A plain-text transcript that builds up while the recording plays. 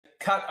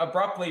cut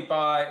abruptly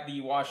by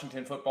the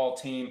Washington football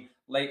team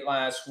late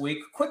last week,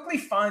 quickly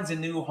finds a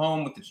new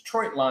home with the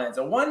Detroit Lions,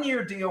 a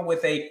one-year deal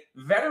with a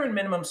veteran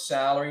minimum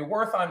salary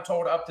worth, I'm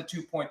told, up to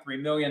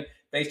 $2.3 million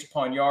based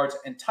upon yards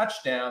and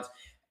touchdowns.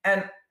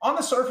 And on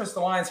the surface,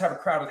 the Lions have a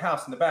crowded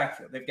house in the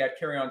backfield. They've got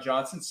Kerryon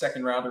Johnson,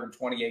 second rounder in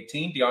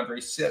 2018,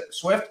 DeAndre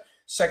Swift,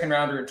 second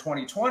rounder in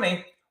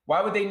 2020.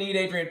 Why would they need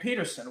Adrian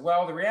Peterson?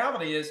 Well, the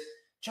reality is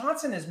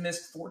Johnson has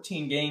missed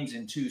 14 games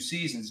in 2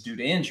 seasons due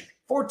to injury.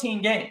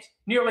 14 games,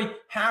 nearly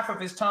half of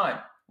his time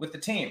with the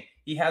team.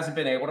 He hasn't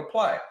been able to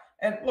play.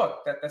 And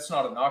look, that's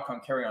not a knock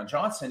on Kerryon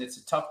Johnson. It's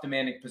a tough,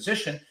 demanding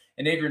position.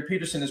 And Adrian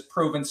Peterson has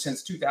proven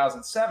since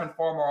 2007,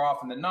 far more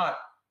often than not,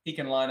 he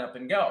can line up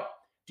and go.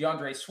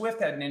 DeAndre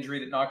Swift had an injury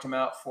that knocked him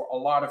out for a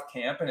lot of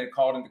camp, and it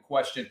called into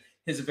question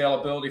his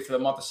availability for the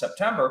month of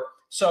September.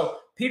 So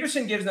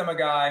Peterson gives them a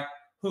guy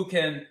who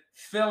can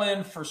fill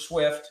in for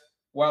Swift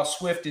while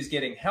Swift is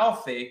getting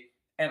healthy,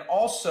 and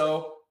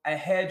also a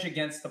hedge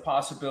against the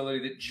possibility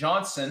that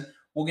Johnson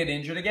will get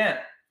injured again.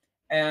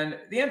 And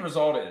the end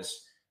result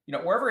is,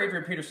 wherever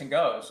Adrian Peterson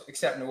goes,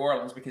 except New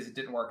Orleans, because it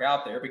didn't work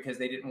out there, because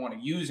they didn't want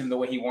to use him the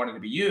way he wanted to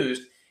be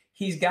used,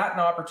 he's gotten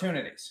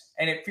opportunities.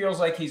 And it feels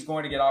like he's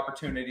going to get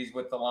opportunities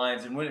with the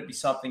Lions. And wouldn't it be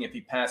something if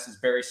he passes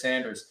Barry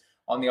Sanders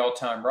on the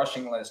all-time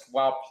rushing list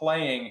while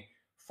playing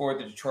for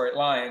the Detroit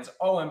Lions?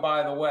 Oh, and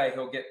by the way,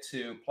 he'll get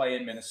to play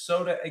in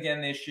Minnesota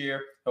again this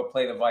year. He'll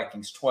play the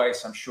Vikings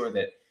twice. I'm sure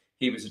that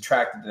he was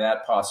attracted to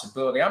that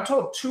possibility. I'm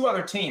told 2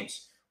 other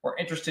teams were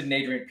interested in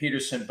Adrian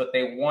Peterson, but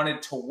they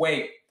wanted to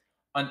wait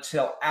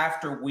until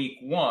after week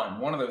 1.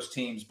 One of those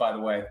teams, by the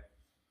way,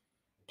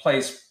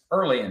 plays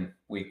early in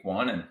week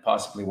 1 and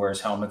possibly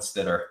wears helmets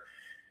that are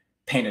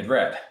painted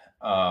red.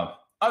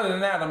 Other than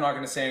that, I'm not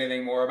going to say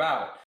anything more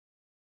about it.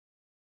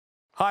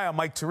 Hi, I'm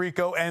Mike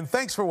Tirico, and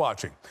thanks for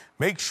watching.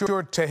 Make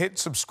sure to hit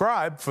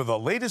subscribe for the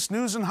latest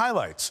news and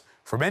highlights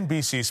from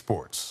NBC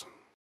Sports.